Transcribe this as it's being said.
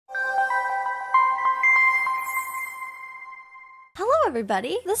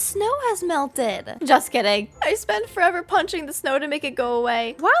everybody. The snow has melted. Just kidding. I spent forever punching the snow to make it go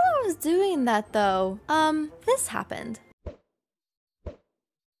away. While I was doing that though, this happened.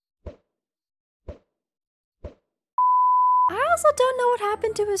 I also don't know what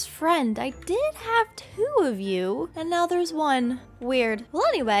happened to his friend. I did have 2 of you, and now there's 1. Weird. Well,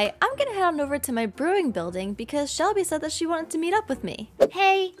 anyway, I'm gonna head on over to my brewing building because Shelby said that she wanted to meet up with me.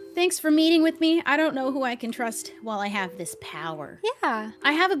 Hey, thanks for meeting with me. I don't know who I can trust while I have this power. Yeah.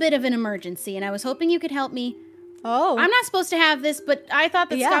 I have a bit of an emergency, and I was hoping you could help me. Oh. I'm not supposed to have this, but I thought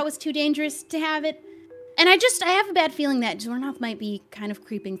that Scott was too dangerous to have it. And I have a bad feeling that Zornoth might be kind of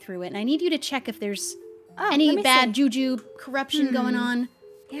creeping through it, and I need you to check if there's any bad juju corruption going on.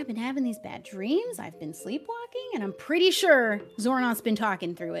 Yeah, I've been having these bad dreams. I've been sleepwalking, and I'm pretty sure Zornoth's been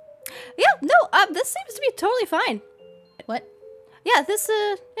talking through it. Yeah, no, this seems to be totally fine. What? Yeah, this,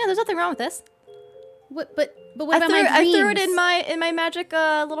 yeah, there's nothing wrong with this. What? But what about my dreams? I threw it in my magic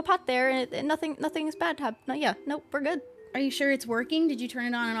little pot there, and nothing's bad to happen. No, yeah, nope, we're good. Are you sure it's working? Did you turn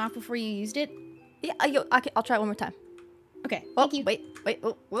it on and off before you used it? Yeah, I'll try it one more time. Okay, Oh, thank you. wait,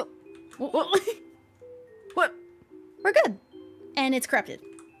 oh, whoa. What? We're good. And it's corrupted.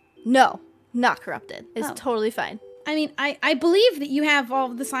 No, not corrupted. It's Oh. totally fine. I mean, I believe that you have all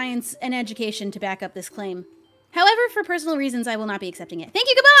the science and education to back up this claim. However, for personal reasons, I will not be accepting it. Thank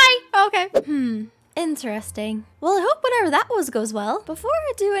you, goodbye! Okay. Interesting. Well, I hope whatever that was goes well. Before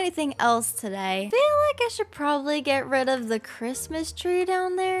I do anything else today, I feel like I should probably get rid of the Christmas tree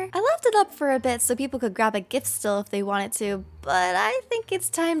down there. I left it up for a bit so people could grab a gift still if they wanted to, but I think it's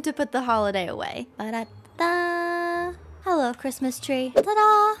time to put the holiday away. Ba-da-da. Hello, Christmas tree.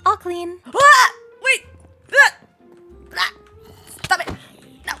 Ta-da! All clean. Ah! Wait! Stop it!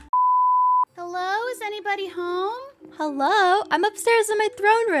 No. Hello, is anybody home? Hello? I'm upstairs in my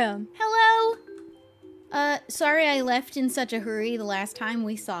throne room. Hello? Sorry I left in such a hurry the last time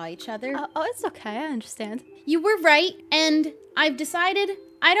we saw each other. Oh, it's okay. I understand. You were right, and I've decided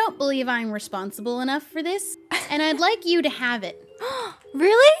I don't believe I'm responsible enough for this, and I'd like you to have it.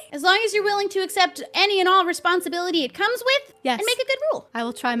 Really? As long as you're willing to accept any and all responsibility it comes with, Yes. and make a good rule. I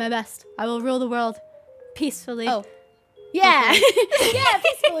will try my best. I will rule the world peacefully. Oh. Yeah. Yeah,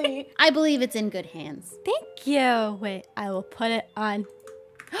 peacefully. I believe it's in good hands. Thank you. Wait, I will put it on.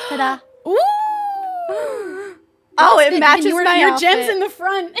 Ta-da. Ooh! Oh, it matches your my outfit. gems in the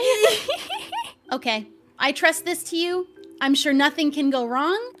front. Okay, I trust this to you. I'm sure nothing can go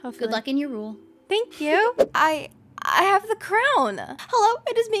wrong. Hopefully. Good luck in your rule. Thank you. I have the crown. Hello,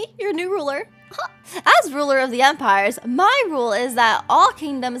 it is me, your new ruler. As ruler of the empires, my rule is that all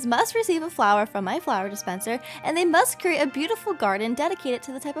kingdoms must receive a flower from my flower dispenser, and they must create a beautiful garden dedicated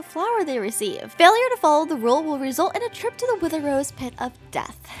to the type of flower they receive. Failure to follow the rule will result in a trip to the Wither Rose Pit of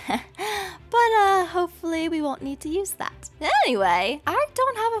Death. But hopefully we won't need to use that. Anyway, I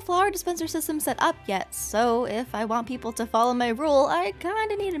don't have a flower dispenser system set up yet, so if I want people to follow my rule, I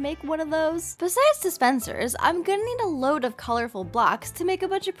kinda need to make one of those. Besides dispensers, I'm gonna need a load of colorful blocks to make a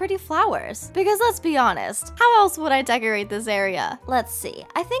bunch of pretty flowers. Because let's be honest, how else would I decorate this area? Let's see,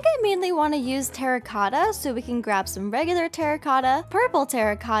 I think I mainly want to use terracotta, so we can grab some regular terracotta, purple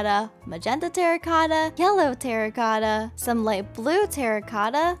terracotta, magenta terracotta, yellow terracotta, some light blue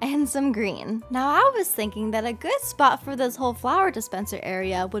terracotta, and some green. Now I was thinking that a good spot for this whole flower dispenser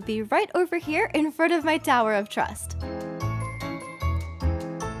area would be right over here in front of my Tower of Trust.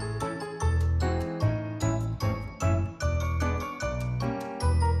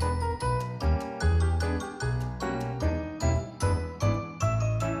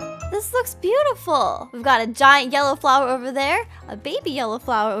 This looks beautiful. We've got a giant yellow flower over there, a baby yellow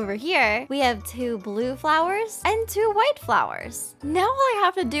flower over here. We have 2 blue flowers and 2 white flowers. Now all I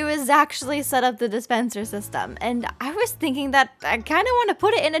have to do is actually set up the dispenser system, and I was thinking that I kind of want to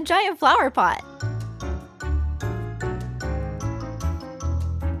put it in a giant flower pot.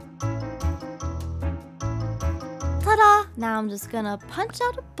 Ta-da! Now I'm just gonna punch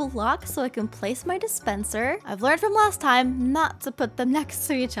out a block so I can place my dispenser. I've learned from last time not to put them next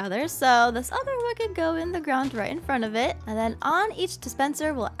to each other, so this other one can go in the ground right in front of it. And then on each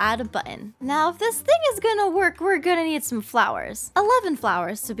dispenser, we'll add a button. Now, if this thing is gonna work, we're gonna need some flowers. 11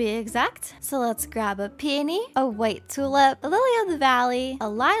 flowers to be exact. So let's grab a peony, a white tulip, a lily of the valley, a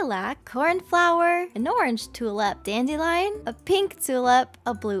lilac, cornflower, an orange tulip, dandelion, a pink tulip,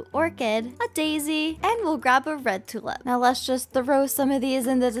 a blue orchid, a daisy, and we'll grab a red tulip. Now let's just throw some of these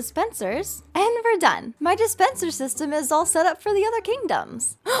in the dispensers, and we're we're done. My dispenser system is all set up for the other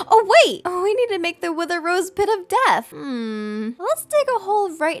kingdoms. Oh, wait! Oh, we need to make the Wither Rose Pit of Death. Let's dig a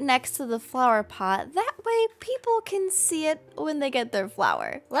hole right next to the flower pot. That way people can see it when they get their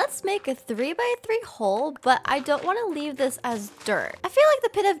flower. Let's make a 3x3 hole, but I don't want to leave this as dirt. I feel like the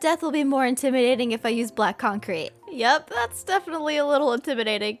Pit of Death will be more intimidating if I use black concrete. Yep, that's definitely a little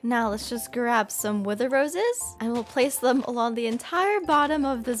intimidating. Now let's just grab some wither roses and we'll place them along the entire bottom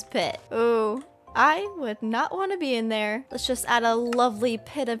of this pit. Ooh, I would not want to be in there. Let's just add a lovely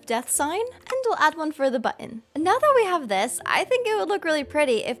Pit of Death sign and we'll add one for the button. Now that we have this, I think it would look really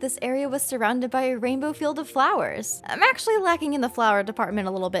pretty if this area was surrounded by a rainbow field of flowers. I'm actually lacking in the flower department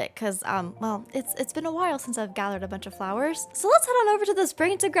a little bit because, well, it's been a while since I've gathered a bunch of flowers. So let's head on over to the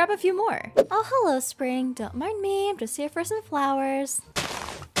spring to grab a few more. Oh, hello, spring. Don't mind me. I'm just here for some flowers.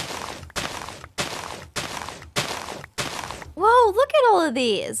 Whoa, look at all of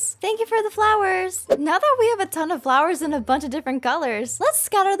these. Thank you for the flowers. Now that we have a ton of flowers in a bunch of different colors, let's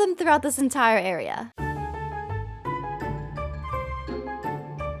scatter them throughout this entire area.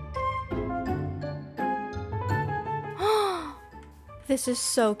 This is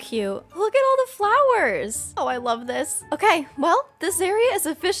so cute. Look at all the flowers. Oh, I love this. Okay, well, this area is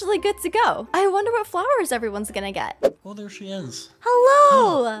officially good to go. I wonder what flowers everyone's gonna get. Oh, there she is.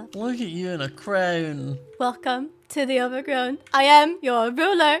 Hello. Look at you in a crown. Welcome to the Overgrown. I am your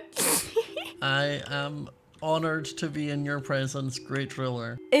ruler. I am honored to be in your presence, great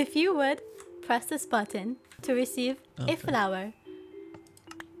ruler. If you would, press this button to receive a flower.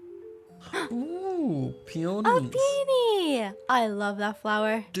 Ooh, peonies. A peony! I love that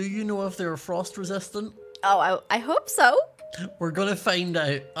flower. Do you know if they're frost resistant? Oh, I hope so. We're gonna find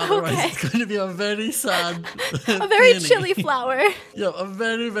out. Otherwise, it's going to be a very sad a very peony. chilly flower. Yeah, a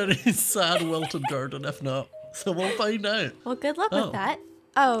very, very sad wilted garden, if not. So we'll find out. Well, good luck with that.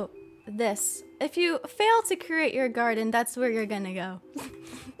 Oh, this. If you fail to create your garden, that's where you're gonna go.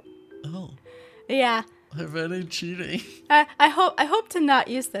 Oh. Yeah. Very cheating. I hope to not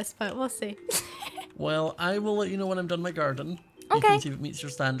use this, but we'll see. Well, I will let you know when I'm done my garden. Okay. You can see if it meets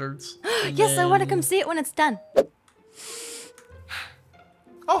your standards. Yes, I want to come see it when it's done.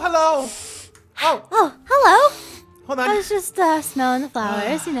 Oh, hello. Oh, hello. Hold on. I was just smelling the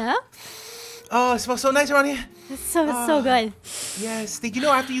flowers, you know? Oh, it smells so nice around here. It's so good. Yes. Did you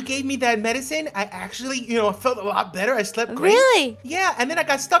know after you gave me that medicine, I actually, I felt a lot better. I slept great. Really? Yeah, and then I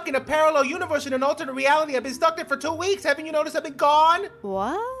got stuck in a parallel universe in an alternate reality. I've been stuck there for 2 weeks. Haven't you noticed I've been gone?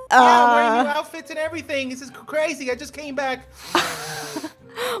 What? Yeah, I'm wearing new outfits and everything. This is crazy. I just came back.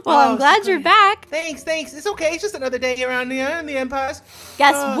 Well, I'm glad you're back. Thanks. It's okay. It's just another day around here in the Empires.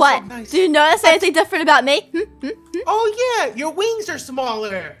 Guess what? So nice. Do you notice anything different about me? Oh, yeah. Your wings are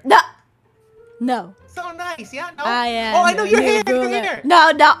smaller. No. So nice, yeah? No? I am. Oh, I know your hair.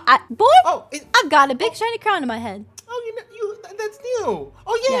 No. Boy, Oh, I've got a big shiny crown on my head. Oh, that's new.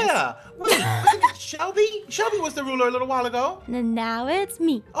 Oh, yeah. Yes. Wait, wasn't it Shelby? Shelby was the ruler a little while ago. And now it's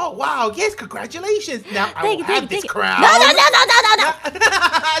me. Oh, wow. Yes, congratulations. Now I will have this crown. No.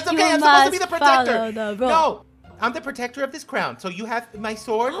 It's okay. I'm supposed to be the protector. Follow the rule. No. I'm the protector of this crown. So you have my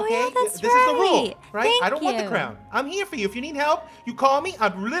sword, Oh, okay? yeah, that's This is the rule, right? Thank I don't want the you. crown. I'm here for you. If you need help, you call me.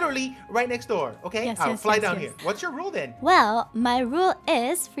 I'm literally right next door, okay? Yes, I'll yes, fly yes, down yes. here. What's your rule then? Well, my rule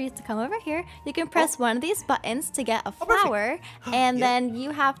is for you to come over here. You can press one of these buttons to get a perfect. flower, and Yeah. then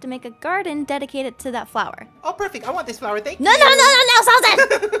you have to make a garden dedicated to that flower. Oh, perfect. I want this flower. Thank No, you. Sultan!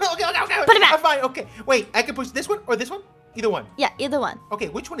 okay. Put it back. I'm fine. Okay. Wait, I can push this one or this one? Either one. Yeah, either one. Okay,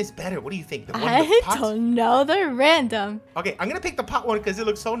 which one is better? What do you think? The one with the I pot? don't know. They're random. Okay, I'm gonna pick the pot one because it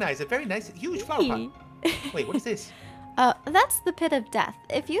looks so nice. A very nice, huge flower pot. Wait, what is this? That's the Pit of Death.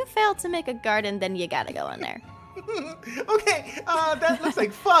 If you fail to make a garden, then you gotta go in there. Okay, that looks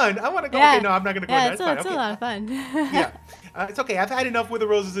like fun. I want to go. Yeah. Okay, no, I'm not gonna go. Yeah, in there. it's a Fine. lot of fun. Yeah, it's okay. I've had enough with the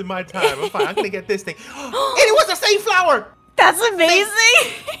roses in my time. I'm fine. I'm gonna get this thing. And it was the same flower. That's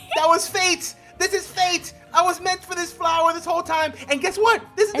amazing. That was fate. This is fate. I was meant for this flower this whole time. And guess what?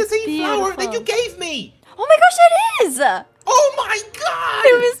 This is the same flower that you gave me. Oh my gosh, it is. Oh my god!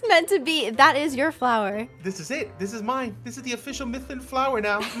 It was meant to be. That is your flower. This is it. This is mine. This is the official Mifflin flower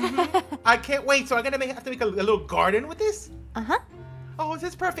now. I can't wait. So I'm gonna have to make a little garden with this. Uh-huh. Oh, this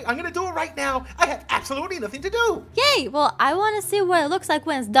is perfect. I'm gonna do it right now. I have absolutely nothing to do. Yay! Well, I want to see what it looks like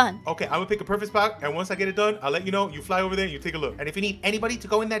when it's done. Okay, I'm gonna pick a perfect spot, and once I get it done, I'll let you know. You fly over there, and you take a look. And if you need anybody to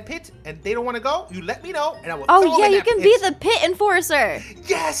go in that pit, and they don't want to go, you let me know, and I will. Oh throw them yeah, in you that can pit. be the pit enforcer.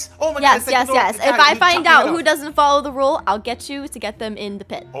 Yes. Oh my god. Yes, it's like yes, a little- yes. God, If I you find chop me out off. who doesn't follow the rule, I'll get you to get them in the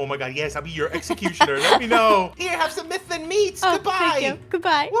pit. Oh my god, yes, I'll be your executioner. Let me know. Here, have some Mifflin meats. Oh, Goodbye. thank you.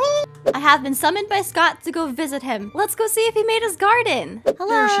 Goodbye. Woo! I have been summoned by Scott to go visit him. Let's go see if he made his garden. Hello.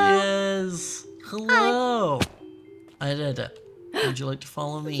 There she is. Hello. I did it. Would you like to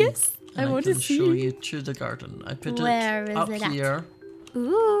follow me? Yes, And I want to see. show you to the garden. I put Where it is up it at? here.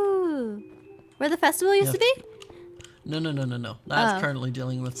 Ooh. Where the festival used to be? No. That's currently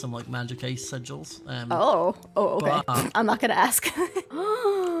dealing with some like magic ice sigils. Oh, okay. but- I'm not gonna ask.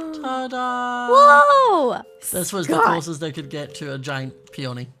 Ta-da! Whoa! This was the God. closest I could get to a giant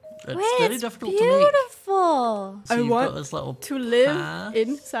peony. It's Wait, very it's difficult to make. beautiful. So I you've want got this little to live path.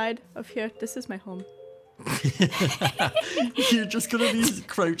 inside of here. This is my home. You're just gonna be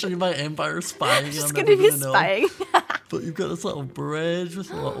crouching by Empire spying. Just I'm gonna never be gonna know. spying. But you've got this little bridge with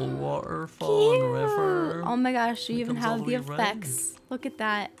a little waterfall and river. Oh my gosh, you It even comes all have the the way around. effects. Look at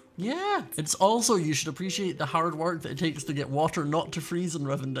that. Yeah. It's also, you should appreciate the hard work that it takes to get water not to freeze in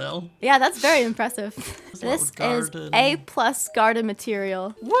Rivendell. Yeah, that's very impressive. There's a little This is garden. A+ garden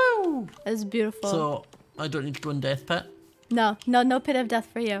material. Woo! It's beautiful. So, I don't need to go in Death Pit. No pit of death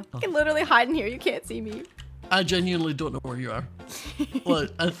for you. I can literally hide in here. You can't see me. I genuinely don't know where you are. Like,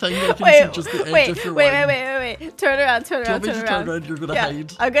 I think I can Wait, see just the edge wait, of your wait, wing. wait. Turn around, turn Do you around, want me turn to around. turn around? You're gonna Yeah,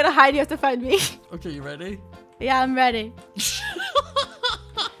 hide. I'm gonna hide. You have to find me. Okay, you ready? Yeah, I'm ready.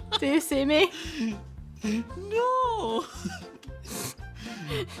 Do you see me? No!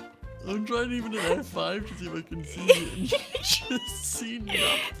 I'm trying even an F5 to see if I can see you. And you just see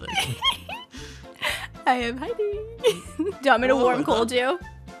nothing. I am hiding. Do you want me to Oh, warm cold you?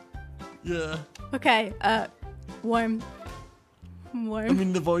 Yeah. Okay, warm. Warm. I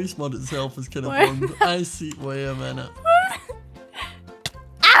mean, the voice mod itself is kind of Warm. warm. I see. Wait a minute.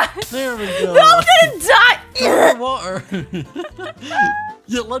 Ah! There we go. I'm gonna die! Water.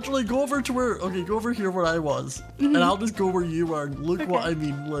 Yeah, literally go over to where. Okay, go over here where I was, and I'll just go where you are. And look what I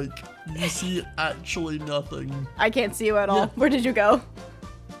mean. Like you see actually nothing. I can't see you at all. Yeah. Where did you go?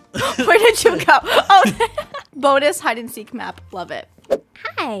 Where did you go? Oh, bonus hide and seek map. Love it.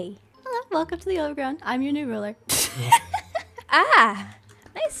 Hi. Hello, welcome to the Overgrown. I'm your new ruler. Ah,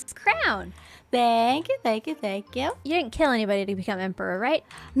 nice crown. Thank you, thank you, thank you. You didn't kill anybody to become emperor, right?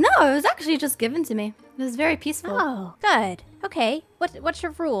 No, it was actually just given to me. It was very peaceful. Oh, good. Okay. What's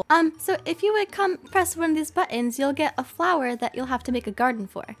your rule? So if you would come press one of these buttons, you'll get a flower that you'll have to make a garden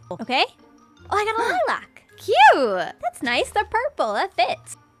for. Okay. Oh, I got a lilac. Cute! That's nice. They're purple. That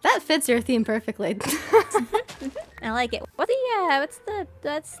fits. That fits your theme perfectly. I like it. What's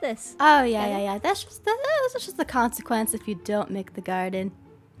this? Oh, yeah. That's just the consequence if you don't make the garden.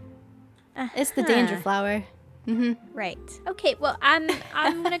 It's the danger flower. Right. Okay. Well, I'm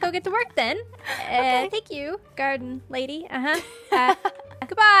gonna go get to work then. Thank you, garden lady.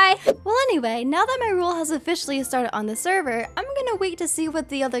 Goodbye. Well, anyway, now that my rule has officially started on the server, I'm gonna wait to see what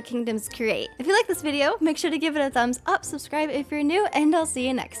the other kingdoms create. If you like this video, make sure to give it a thumbs up, subscribe if you're new, and I'll see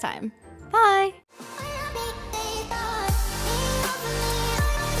you next time. Bye!